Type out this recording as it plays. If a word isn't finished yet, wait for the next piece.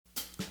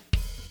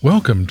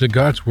Welcome to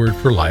God's Word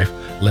for Life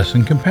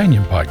Lesson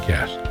Companion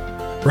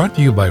Podcast, brought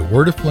to you by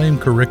Word Aflame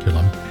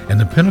Curriculum and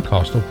the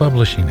Pentecostal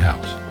Publishing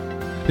House.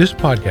 This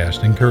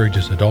podcast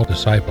encourages adult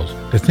disciples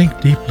to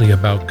think deeply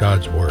about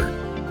God's Word,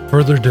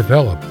 further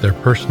develop their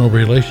personal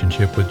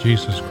relationship with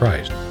Jesus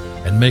Christ,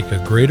 and make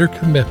a greater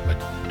commitment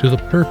to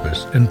the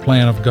purpose and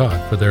plan of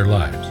God for their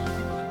lives.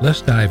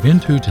 Let's dive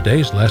into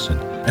today's lesson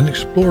and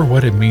explore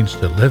what it means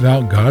to live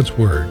out God's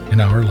Word in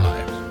our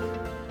lives.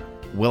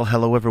 Well,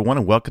 hello everyone,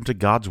 and welcome to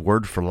God's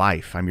Word for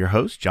Life. I'm your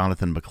host,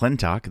 Jonathan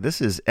McClintock.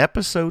 This is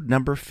episode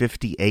number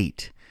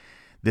 58.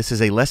 This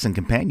is a lesson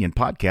companion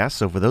podcast,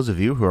 so for those of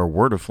you who are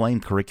Word Aflame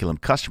curriculum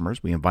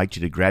customers, we invite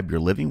you to grab your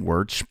Living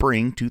Word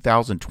Spring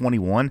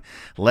 2021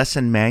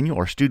 lesson manual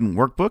or student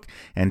workbook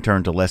and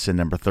turn to lesson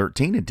number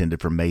 13, intended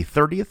for May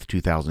 30th,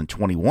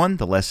 2021,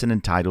 the lesson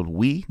entitled,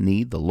 We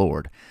Need the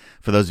Lord.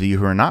 For those of you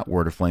who are not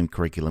Word Aflame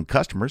curriculum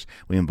customers,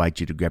 we invite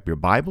you to grab your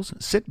Bibles,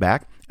 sit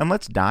back, and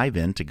let's dive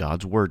into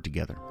God's Word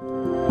together.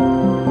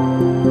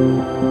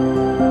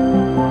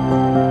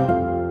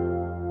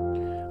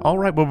 All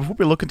right, well, before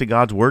we look into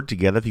God's Word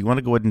together, if you want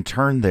to go ahead and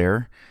turn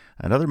there,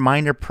 another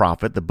minor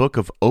prophet, the book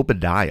of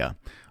Obadiah.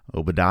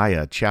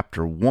 Obadiah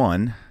chapter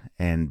 1,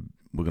 and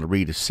we're going to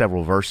read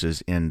several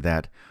verses in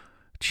that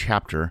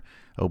chapter,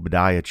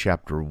 Obadiah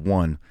chapter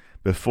 1.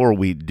 Before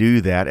we do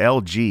that,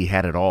 LG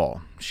had it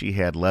all. She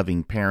had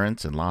loving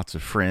parents and lots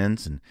of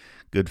friends and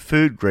good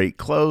food, great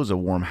clothes, a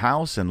warm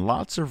house, and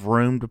lots of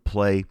room to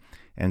play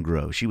and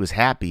grow. She was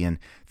happy and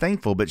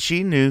thankful, but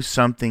she knew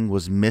something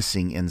was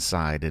missing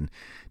inside. And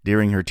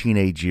during her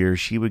teenage years,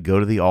 she would go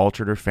to the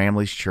altar at her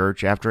family's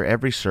church after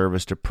every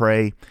service to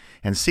pray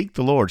and seek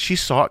the Lord. She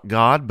sought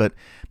God, but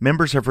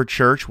members of her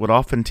church would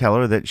often tell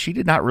her that she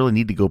did not really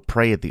need to go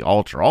pray at the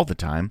altar all the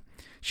time.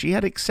 She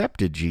had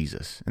accepted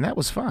Jesus, and that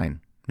was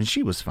fine. And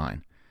she was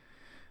fine.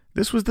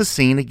 This was the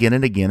scene again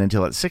and again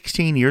until at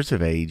 16 years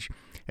of age,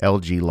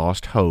 LG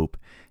lost hope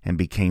and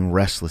became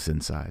restless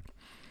inside.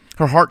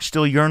 Her heart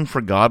still yearned for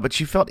God, but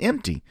she felt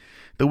empty.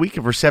 The week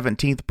of her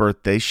 17th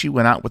birthday, she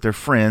went out with her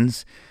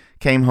friends,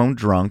 came home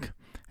drunk,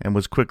 and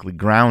was quickly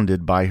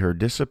grounded by her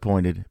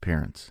disappointed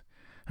parents.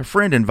 Her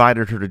friend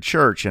invited her to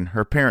church, and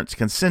her parents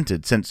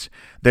consented since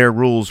their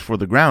rules for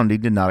the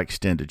grounding did not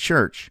extend to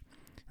church.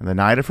 And the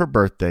night of her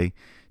birthday,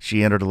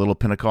 she entered a little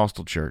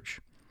Pentecostal church.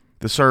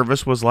 The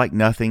service was like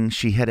nothing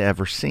she had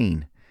ever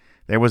seen.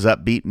 There was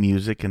upbeat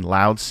music and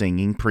loud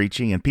singing,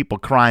 preaching, and people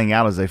crying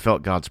out as they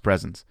felt God's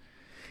presence.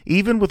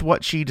 Even with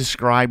what she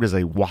described as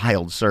a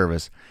wild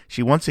service,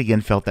 she once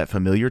again felt that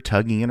familiar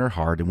tugging in her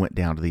heart and went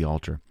down to the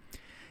altar.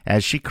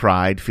 As she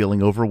cried,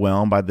 feeling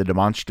overwhelmed by the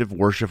demonstrative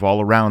worship all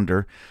around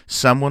her,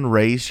 someone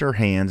raised her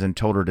hands and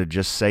told her to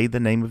just say the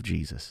name of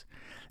Jesus.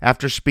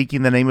 After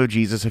speaking the name of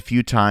Jesus a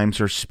few times,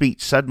 her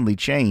speech suddenly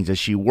changed. As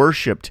she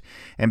worshiped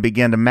and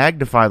began to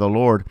magnify the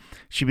Lord,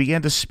 she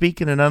began to speak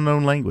in an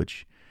unknown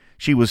language.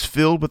 She was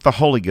filled with the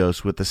Holy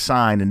Ghost with the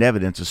sign and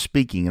evidence of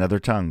speaking in other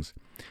tongues.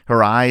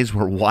 Her eyes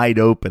were wide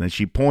open as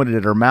she pointed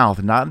at her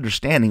mouth, not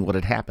understanding what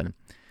had happened.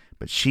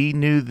 But she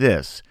knew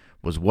this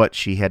was what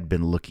she had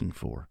been looking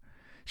for.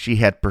 She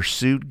had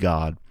pursued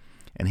God,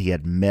 and He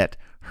had met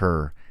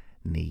her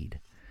need.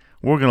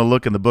 We're going to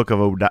look in the book of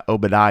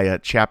Obadiah,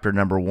 chapter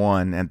number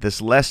 1, and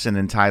this lesson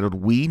entitled,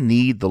 We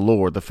Need the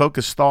Lord. The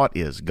focus thought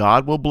is,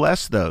 God will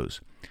bless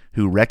those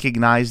who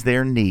recognize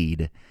their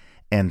need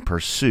and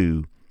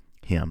pursue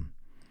Him.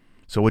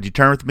 So would you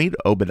turn with me to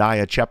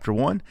Obadiah chapter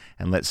 1,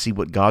 and let's see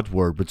what God's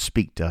Word would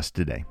speak to us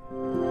today.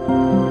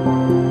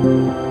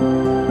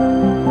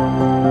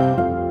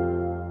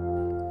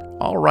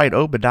 All right,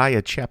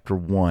 Obadiah chapter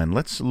 1.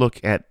 Let's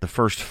look at the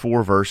first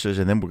 4 verses,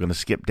 and then we're going to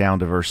skip down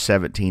to verse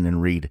 17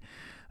 and read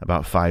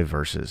about 5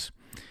 verses.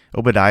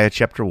 Obadiah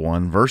chapter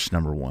 1, verse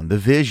number 1, the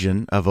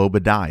vision of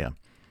Obadiah.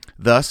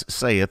 Thus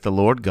saith the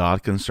Lord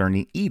God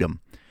concerning Edom.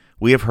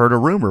 We have heard a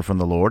rumor from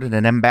the Lord, and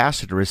an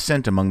ambassador is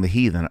sent among the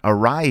heathen.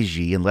 Arise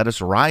ye, and let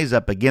us rise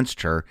up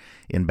against her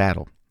in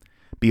battle.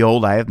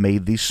 Behold, I have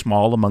made thee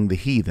small among the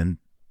heathen.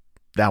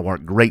 Thou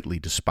art greatly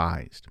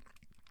despised.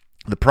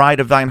 The pride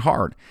of thine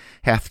heart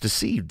hath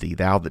deceived thee,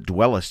 thou that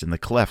dwellest in the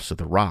clefts of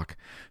the rock,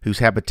 whose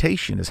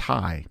habitation is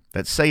high,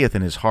 that saith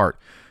in his heart,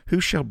 Who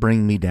shall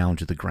bring me down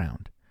to the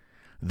ground?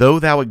 Though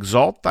thou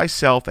exalt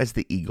thyself as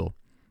the eagle,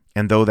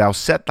 and though thou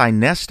set thy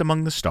nest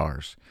among the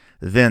stars,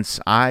 thence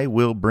I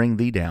will bring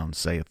thee down,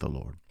 saith the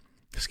Lord.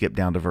 Skip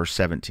down to verse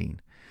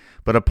 17.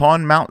 But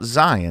upon Mount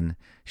Zion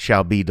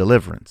shall be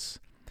deliverance,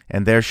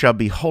 and there shall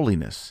be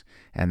holiness,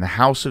 and the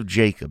house of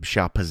Jacob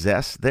shall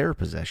possess their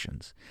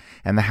possessions.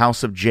 And the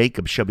house of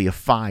Jacob shall be a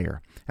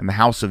fire, and the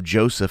house of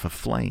Joseph a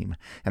flame,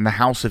 and the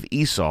house of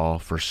Esau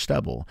for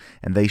stubble.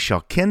 And they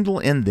shall kindle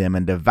in them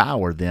and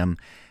devour them,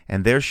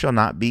 and there shall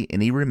not be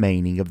any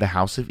remaining of the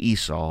house of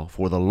Esau,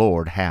 for the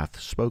Lord hath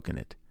spoken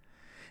it.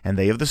 And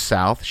they of the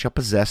south shall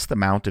possess the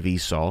mount of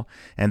Esau,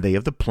 and they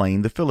of the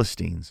plain the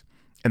Philistines.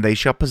 And they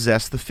shall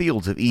possess the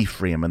fields of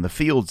Ephraim, and the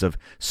fields of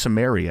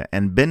Samaria,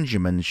 and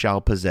Benjamin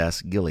shall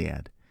possess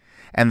Gilead.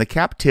 And the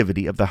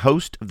captivity of the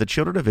host of the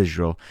children of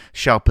Israel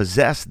shall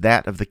possess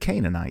that of the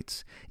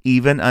Canaanites,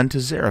 even unto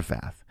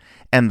Zarephath.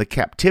 and the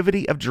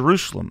captivity of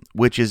Jerusalem,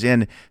 which is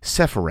in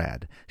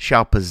Sepharad,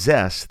 shall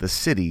possess the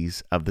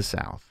cities of the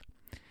south.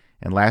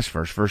 And last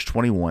verse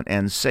 21,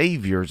 and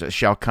saviors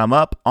shall come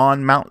up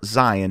on Mount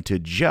Zion to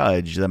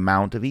judge the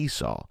mount of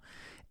Esau,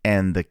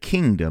 and the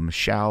kingdom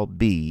shall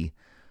be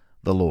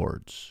the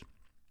Lord's.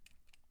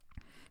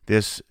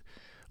 This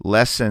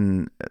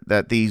lesson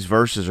that these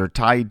verses are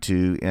tied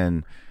to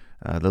in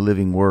the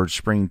Living Word,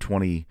 Spring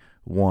 21,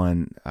 we're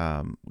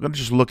going to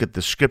just look at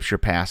the scripture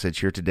passage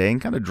here today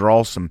and kind of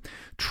draw some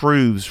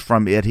truths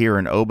from it here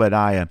in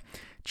Obadiah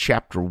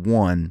chapter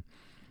 1.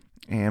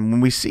 And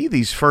when we see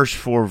these first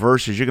 4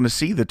 verses, you're going to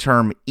see the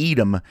term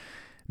Edom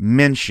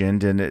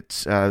mentioned, and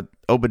it's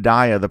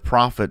Obadiah, the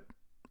prophet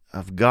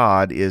of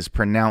God, is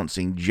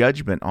pronouncing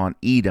judgment on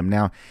Edom.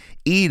 Now,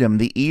 Edom,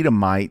 the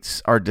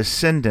Edomites, are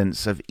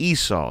descendants of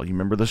Esau. You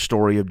remember the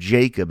story of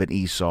Jacob and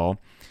Esau.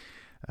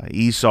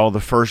 Esau, the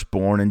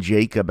firstborn, and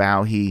Jacob,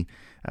 how he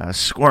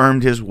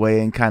squirmed his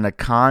way and kind of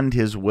conned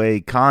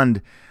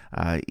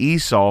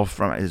Esau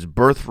from his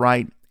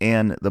birthright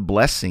and the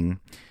blessing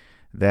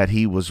that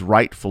he was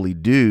rightfully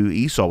due.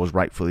 Esau was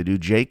rightfully due.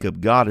 Jacob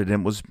got it,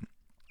 and it was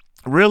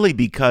really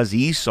because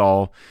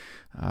Esau,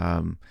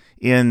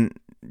 in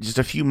just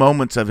a few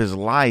moments of his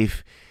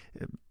life,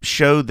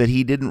 showed that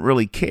he didn't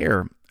really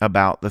care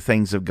about the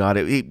things of God.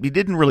 He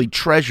didn't really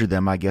treasure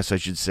them, I guess I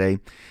should say,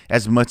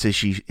 as much as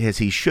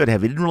he should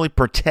have. He didn't really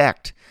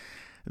protect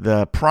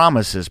the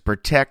promises,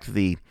 protect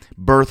the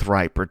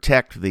birthright,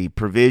 protect the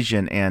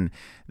provision and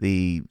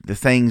the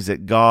things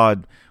that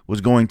God was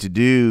going to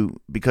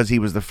do because he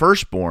was the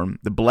firstborn.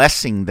 The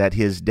blessing that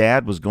his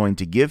dad was going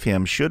to give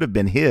him should have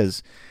been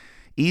his.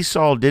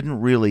 Esau did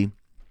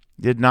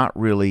not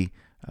really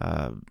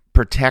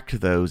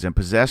protect those and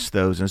possess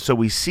those. And so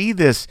we see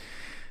this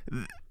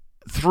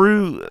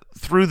through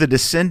the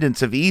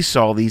descendants of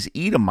Esau, these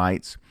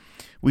Edomites.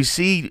 We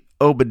see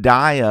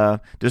Obadiah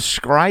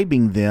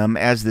describing them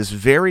as this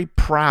very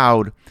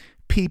proud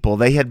people.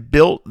 They had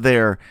built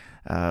their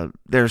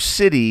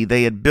city.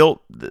 They had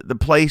built the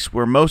place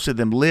where most of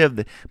them lived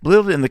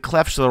in the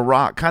clefts of the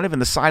rock, kind of in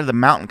the side of the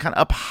mountain, kind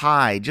of up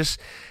high. Just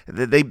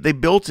they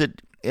built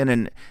it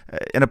in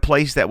a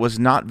place that was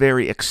not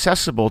very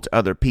accessible to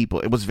other people.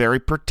 It was very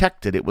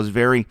protected. It was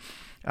very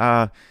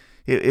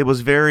it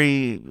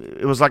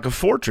was like a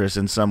fortress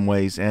in some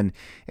ways. And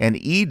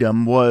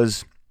Edom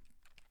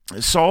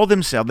saw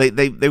themselves.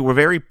 They were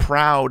very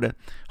proud,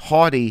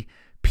 haughty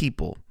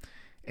people,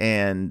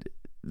 and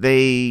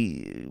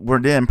they were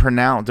then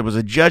pronounced. There was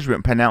a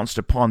judgment pronounced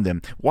upon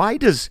them. Why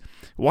does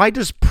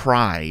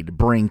pride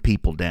bring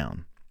people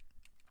down?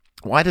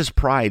 Why does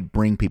pride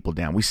bring people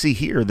down? We see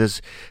here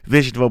this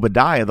vision of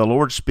Obadiah, the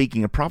Lord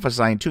speaking and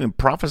prophesying to him,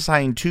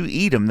 prophesying to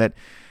Edom that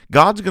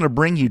God's going to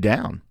bring you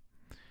down.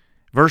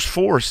 Verse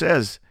 4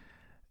 says,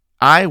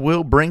 I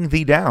will bring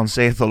thee down,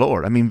 saith the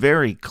Lord. I mean,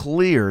 very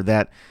clear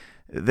that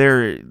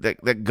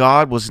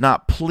God was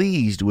not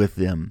pleased with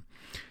them.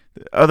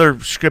 Other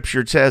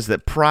scripture says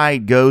that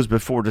pride goes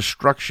before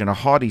destruction, a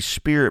haughty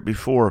spirit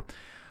before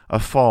a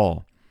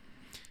fall.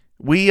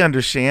 We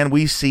understand,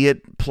 we see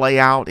it play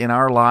out in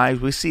our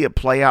lives. We see it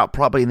play out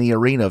probably in the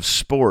arena of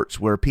sports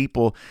where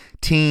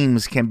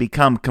teams can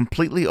become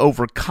completely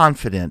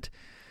overconfident.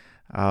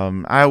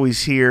 I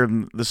always hear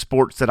the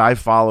sports that I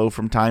follow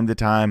from time to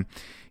time,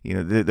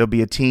 there'll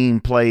be a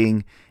team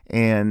playing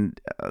and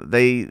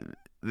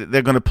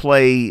they're going to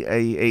play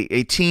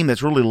a team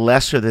that's really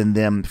lesser than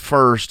them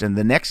first, and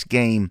the next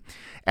game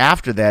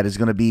after that is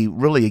going to be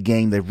really a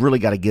game they've really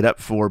got to get up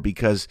for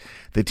because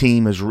the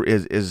team is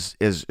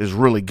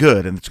really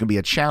good, and it's going to be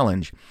a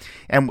challenge.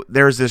 And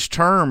there's this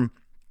term,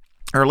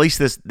 or at least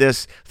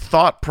this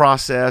thought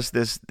process,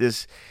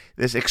 this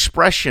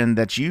expression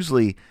that's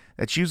usually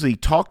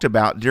talked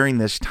about during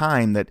this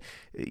time,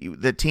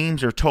 that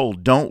teams are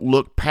told, don't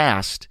look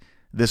past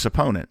this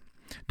opponent.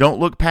 Don't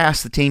look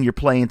past the team you're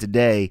playing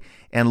today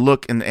and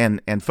look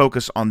and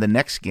focus on the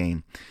next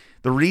game.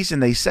 The reason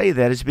they say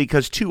that is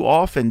because too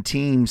often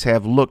teams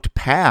have looked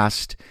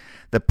past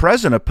the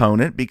present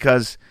opponent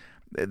because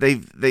they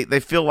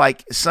feel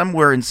like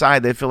somewhere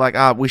inside they feel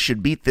like we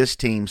should beat this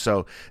team,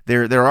 so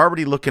they're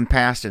already looking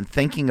past and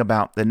thinking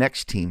about the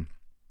next team.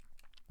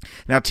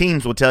 Now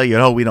teams will tell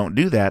you, we don't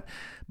do that,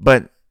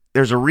 but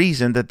there's a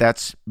reason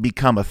that's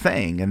become a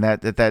thing, and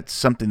that's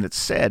something that's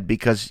said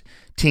because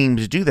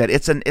teams do that.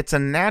 It's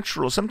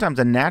sometimes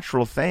a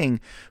natural thing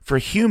for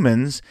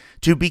humans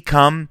to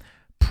become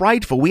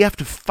prideful. We have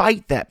to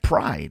fight that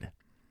pride.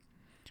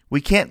 We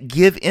can't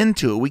give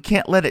into it. We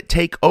can't let it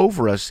take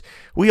over us.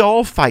 We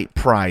all fight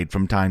pride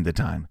from time to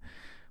time.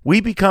 We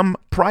become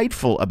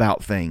prideful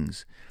about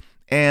things.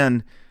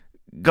 And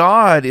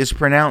God is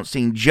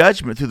pronouncing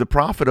judgment through the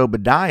prophet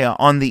Obadiah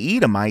on the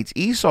Edomites,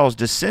 Esau's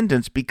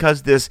descendants,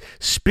 because this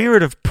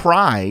spirit of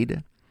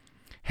pride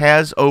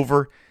has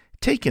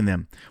overtaken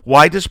them.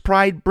 Why does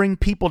pride bring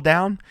people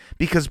down?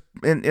 Because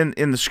in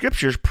the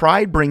scriptures,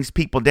 pride brings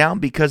people down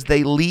because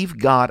they leave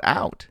God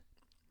out.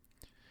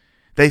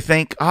 They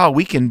think,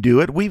 we can do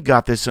it. We've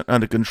got this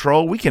under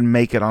control. We can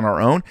make it on our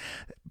own.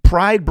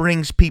 Pride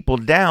brings people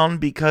down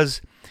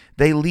because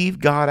they leave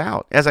God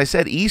out. As I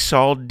said,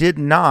 Esau did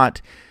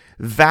not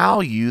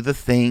value the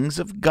things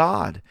of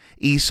God.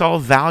 Esau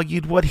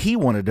valued what he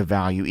wanted to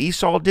value.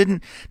 Esau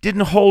didn't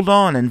hold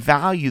on and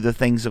value the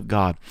things of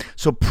God.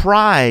 So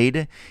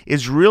pride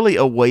is really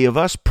a way of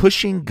us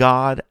pushing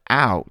God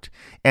out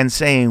and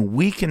saying,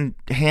 we can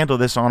handle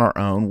this on our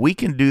own. We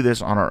can do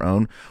this on our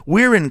own.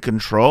 We're in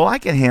control. I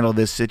can handle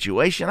this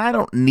situation. I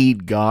don't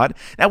need God.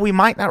 Now, we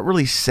might not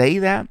really say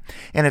that.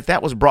 And if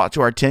that was brought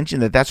to our attention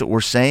that that's what we're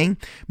saying,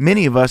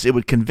 many of us, it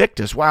would convict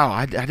us. Wow,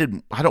 I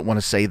don't want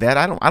to say that.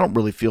 I don't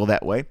really feel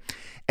that way.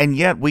 And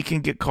yet we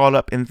can get caught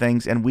up in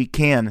things, and we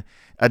can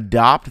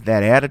adopt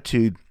that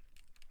attitude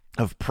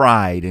of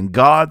pride. And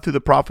God, through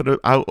the prophet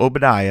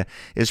Obadiah,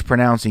 is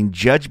pronouncing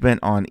judgment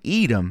on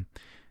Edom.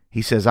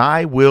 He says,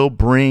 I will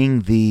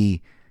bring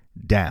thee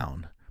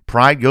down.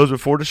 Pride goes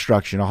before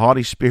destruction, a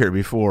haughty spirit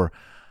before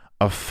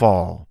a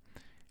fall.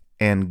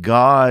 And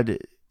God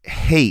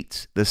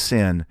hates the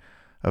sin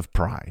of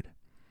pride.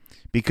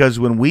 Because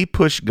when we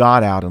push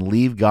God out and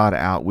leave God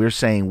out, we're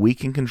saying we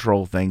can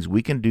control things,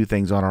 we can do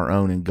things on our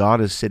own, and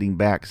God is sitting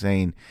back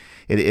saying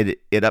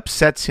it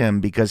upsets him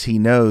because he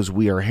knows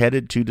we are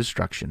headed to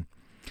destruction.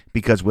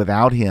 Because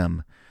without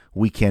him,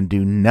 we can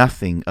do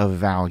nothing of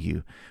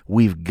value.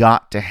 We've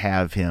got to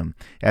have him.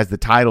 As the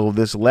title of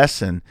this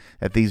lesson,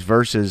 that these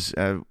verses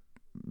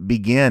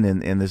begin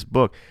in this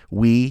book,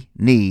 we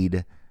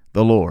need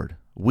the Lord.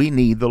 We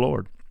need the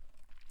Lord.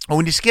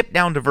 When you skip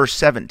down to verse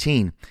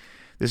 17,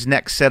 this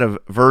next set of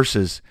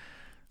verses,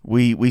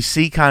 we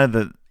see kind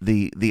of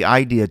the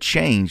idea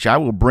change. I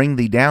will bring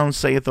thee down,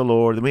 saith the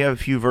Lord. Then we have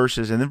a few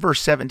verses, and then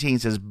verse 17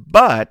 says,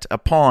 but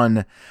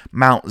upon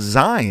Mount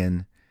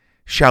Zion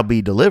shall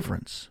be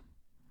deliverance.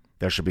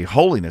 There shall be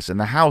holiness, and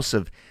the house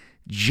of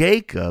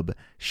Jacob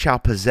shall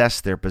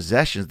possess their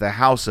possessions. The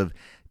house of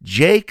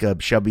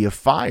Jacob shall be a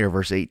fire,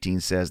 verse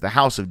 18 says. The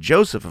house of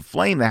Joseph a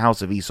flame, the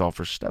house of Esau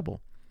for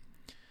stubble.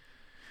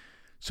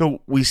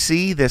 So we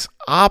see this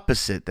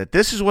opposite, that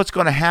this is what's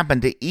going to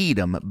happen to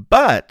Edom,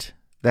 but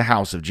the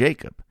house of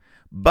Jacob,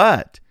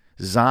 but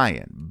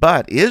Zion,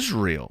 but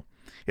Israel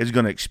is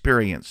going to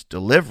experience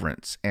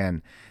deliverance,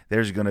 and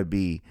there's going to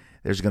be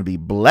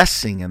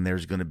blessing, and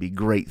there's going to be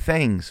great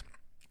things.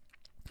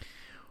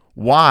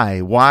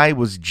 Why? Why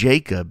was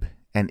Jacob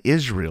and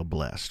Israel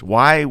blessed?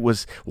 Why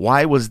was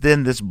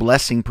then this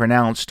blessing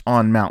pronounced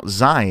on Mount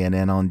Zion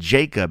and on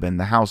Jacob and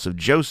the house of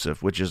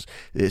Joseph, which is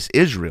this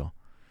Israel?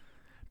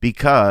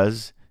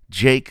 Because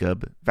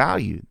Jacob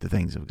valued the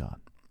things of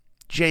God.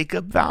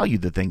 Jacob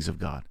valued the things of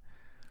God.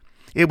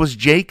 It was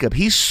Jacob.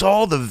 He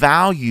saw the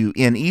value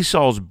in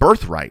Esau's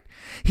birthright.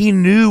 He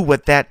knew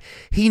what that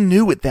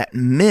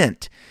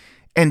meant.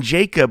 And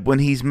Jacob, when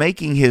he's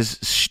making his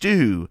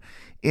stew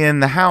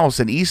in the house,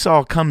 and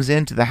Esau comes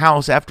into the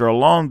house after a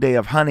long day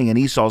of hunting, and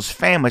Esau's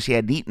famished. He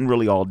hadn't eaten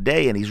really all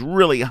day, and he's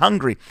really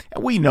hungry.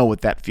 And we know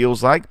what that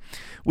feels like.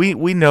 We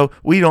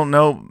don't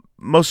know.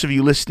 Most of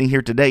you listening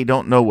here today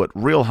don't know what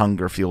real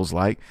hunger feels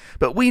like,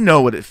 but we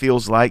know what it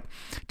feels like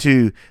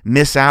to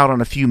miss out on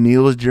a few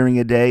meals during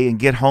a day and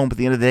get home at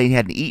the end of the day and you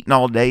hadn't eaten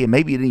all day, and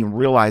maybe you didn't even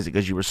realize it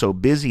because you were so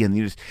busy, and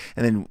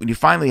then when you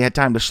finally had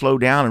time to slow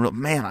down and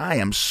man, I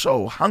am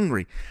so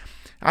hungry.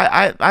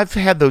 I've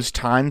had those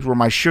times where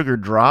my sugar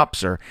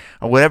drops or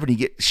whatever, and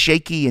you get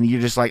shaky and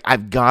you're just like,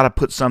 I've got to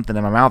put something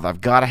in my mouth.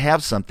 I've got to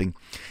have something.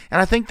 And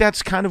I think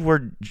that's kind of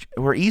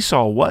where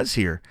Esau was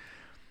here.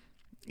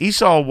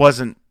 Esau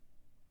wasn't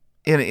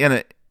in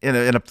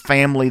a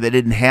family that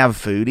didn't have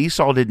food.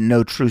 Esau didn't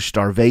know true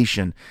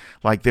starvation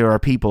like there are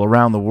people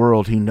around the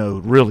world who know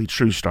really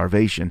true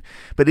starvation.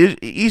 But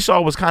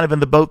Esau was kind of in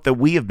the boat that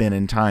we have been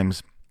in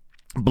times,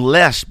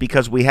 blessed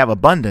because we have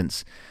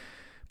abundance.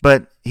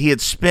 But he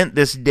had spent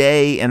this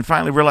day and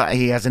finally realized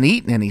he hasn't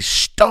eaten and he's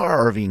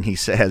starving, he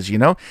says,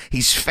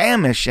 He's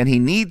famished and he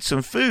needs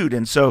some food.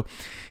 And so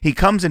he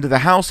comes into the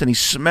house and he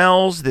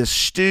smells this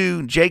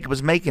stew. Jacob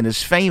was making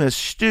his famous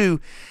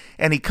stew.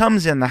 And he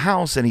comes in the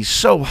house and he's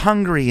so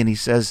hungry and he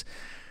says,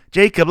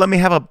 Jacob, let me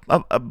have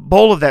a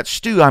bowl of that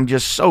stew. I'm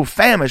just so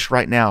famished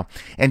right now.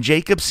 And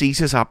Jacob sees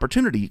his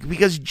opportunity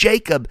because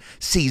Jacob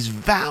sees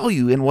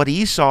value in what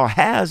Esau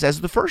has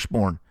as the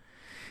firstborn.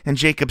 And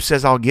Jacob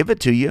says, I'll give it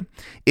to you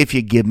if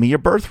you give me your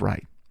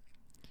birthright.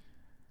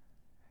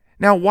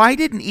 Now, why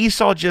didn't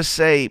Esau just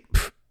say,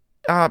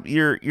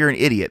 you're an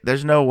idiot.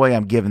 There's no way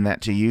I'm giving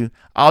that to you.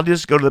 I'll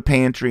just go to the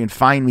pantry and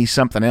find me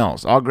something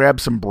else. I'll grab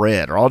some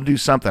bread or I'll do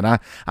something.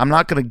 I'm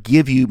not going to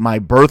give you my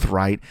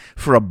birthright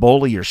for a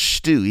bowl of your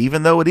stew,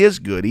 even though it is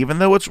good, even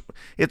though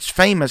it's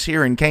famous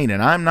here in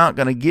Canaan. I'm not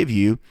going to give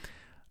you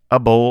a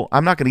bowl.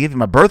 I'm not going to give you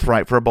my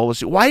birthright for a bowl of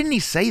stew. Why didn't he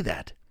say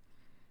that?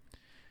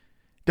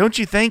 Don't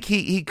you think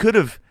he could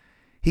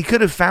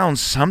have found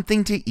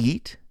something to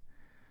eat?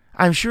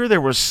 I'm sure there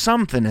was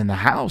something in the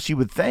house, you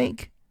would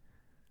think.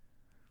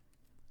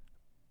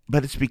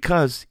 But it's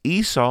because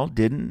Esau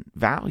didn't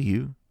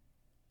value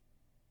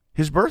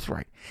his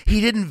birthright.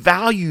 He didn't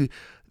value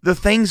the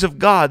things of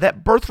God.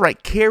 That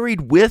birthright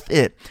carried with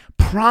it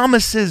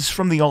promises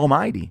from the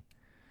Almighty.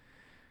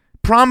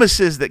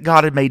 Promises that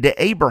God had made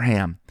to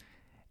Abraham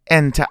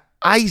and to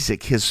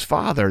Isaac, his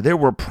father. There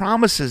were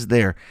promises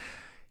there,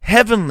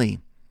 heavenly,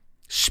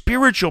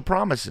 spiritual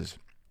promises.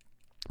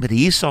 But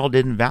Esau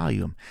didn't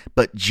value them.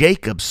 But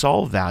Jacob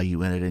saw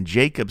value in it, and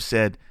Jacob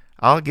said,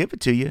 I'll give it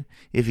to you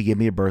if you give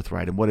me a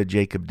birthright. And what did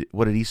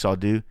Esau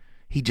do?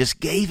 He just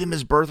gave him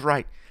his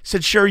birthright.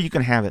 Said, sure, you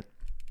can have it.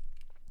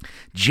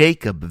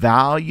 Jacob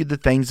valued the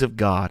things of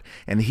God.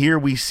 And here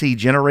we see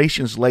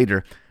generations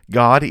later,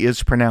 God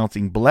is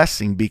pronouncing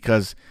blessing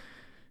because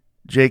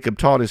Jacob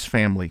taught his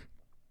family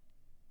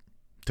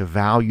to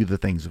value the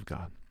things of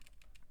God.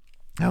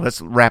 Now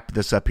let's wrap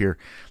this up here,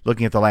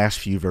 looking at the last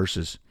few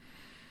verses.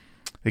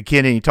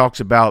 Again, he talks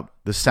about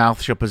the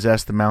south shall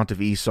possess the mount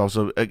of Esau.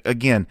 So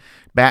again,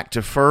 back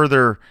to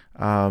further,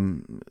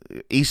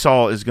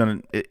 Esau is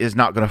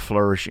not going to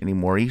flourish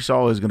anymore.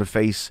 Esau is going to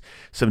face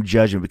some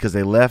judgment because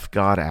they left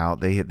God out.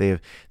 They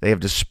have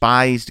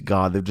despised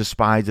God. They've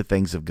despised the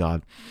things of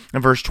God.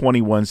 And verse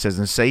 21 says,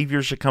 "And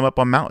Savior shall come up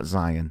on Mount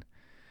Zion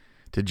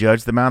to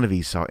judge the mount of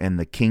Esau, and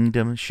the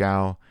kingdom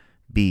shall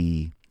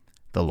be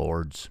the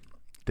Lord's."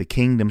 The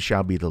kingdom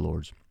shall be the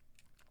Lord's.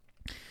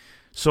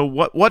 So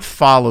what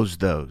follows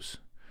those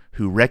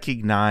who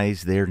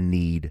recognize their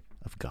need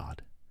of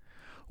God?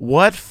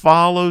 What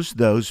follows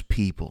those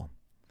people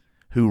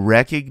who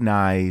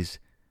recognize,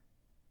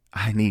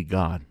 I need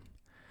God.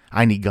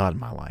 I need God in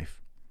my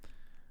life?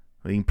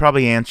 Well, you can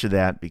probably answer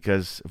that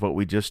because of what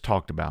we just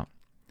talked about.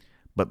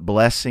 But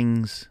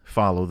blessings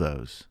follow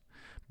those.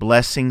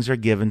 Blessings are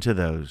given to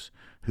those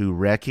who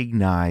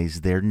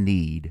recognize their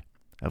need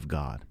of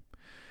God,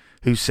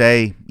 who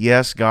say,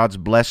 yes, God's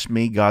blessed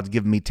me, God's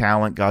given me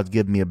talent, God's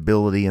given me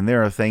ability, and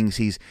there are things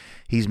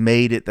He's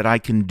made it that I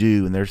can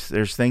do, and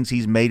there's things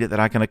He's made it that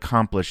I can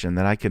accomplish, and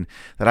that I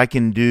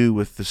can do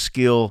with the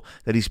skill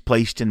that He's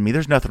placed in me.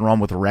 There's nothing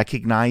wrong with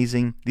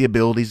recognizing the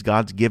abilities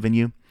God's given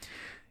you,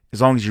 as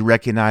long as you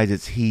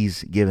recognize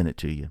He's given it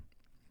to you.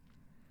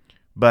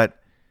 But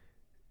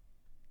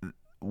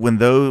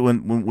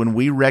when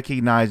we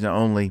recognize not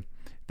only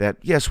that,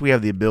 yes, we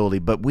have the ability,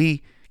 but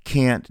we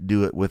can't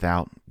do it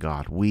without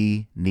God.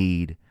 We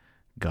need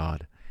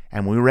God.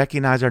 And when we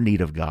recognize our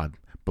need of God,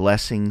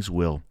 blessings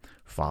will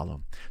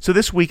follow. So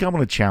this week, I'm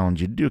going to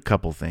challenge you to do a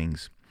couple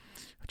things.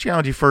 I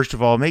challenge you, first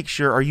of all, make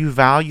sure, are you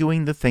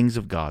valuing the things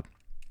of God?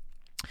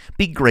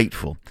 Be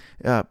grateful.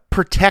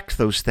 Protect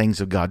those things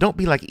of God. Don't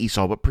be like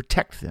Esau, but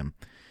protect them.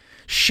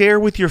 Share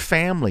with your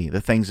family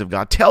the things of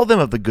God. Tell them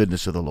of the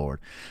goodness of the Lord.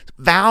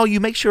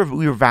 Make sure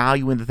we're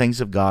valuing the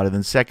things of God. And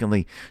then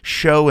secondly,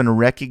 show and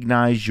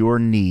recognize your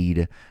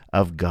need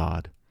of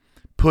God.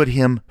 Put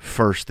Him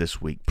first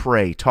this week.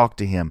 Pray, talk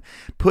to Him.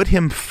 Put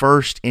Him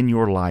first in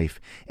your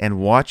life and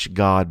watch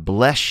God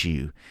bless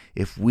you.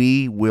 If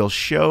we will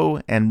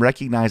show and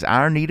recognize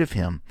our need of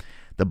Him,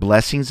 the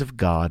blessings of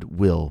God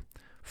will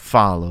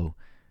follow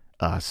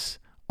us.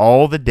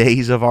 All the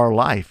days of our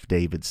life,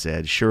 David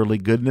said, surely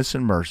goodness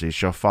and mercy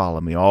shall follow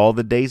me all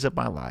the days of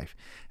my life,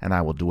 and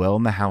I will dwell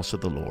in the house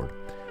of the Lord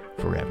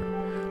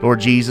forever. Lord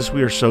Jesus,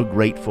 we are so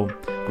grateful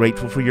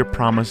for your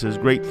promises,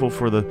 grateful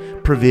for the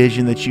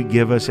provision that you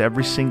give us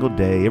every single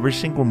day, every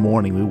single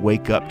morning. We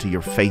wake up to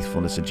your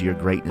faithfulness and to your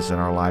greatness in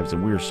our lives,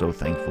 and we are so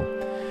thankful.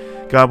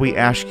 God, we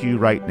ask you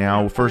right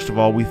now, first of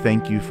all, we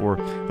thank you for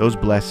those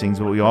blessings,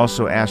 but we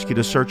also ask you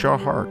to search our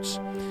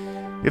hearts.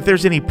 If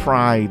there's any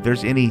pride,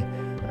 there's any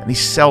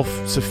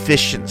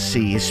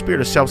self-sufficiency, a spirit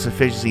of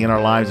self-sufficiency in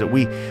our lives that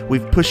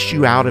we've pushed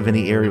you out of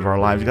any area of our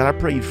lives, God, I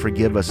pray you'd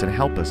forgive us and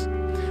help us.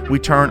 We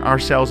turn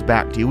ourselves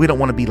back to you. We don't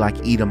want to be like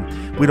Edom.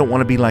 We don't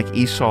want to be like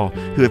Esau,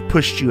 who have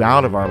pushed you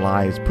out of our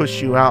lives,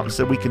 pushed you out and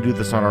said we can do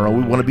this on our own.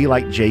 We want to be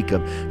like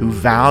Jacob, who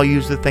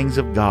values the things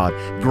of God,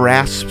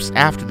 grasps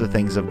after the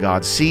things of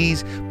God,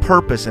 sees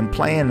purpose and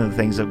plan in the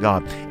things of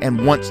God,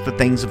 and wants the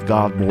things of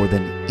God more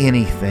than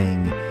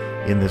anything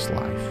in this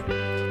life.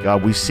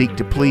 God, we seek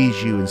to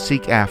please you and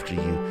seek after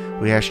you.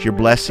 We ask your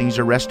blessings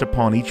to rest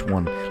upon each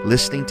one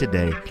listening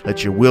today.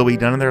 Let your will be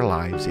done in their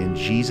lives. In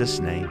Jesus'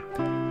 name,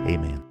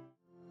 amen.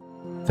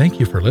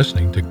 Thank you for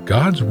listening to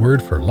God's Word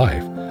for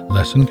Life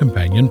Lesson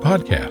Companion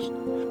Podcast,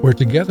 where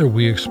together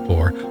we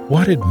explore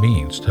what it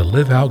means to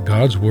live out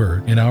God's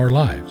Word in our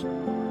lives.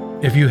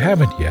 If you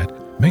haven't yet,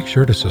 make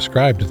sure to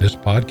subscribe to this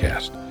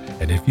podcast.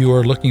 And if you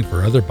are looking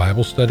for other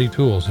Bible study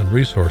tools and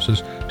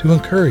resources to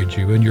encourage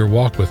you in your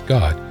walk with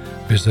God,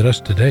 visit us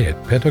today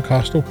at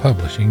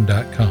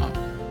PentecostalPublishing.com.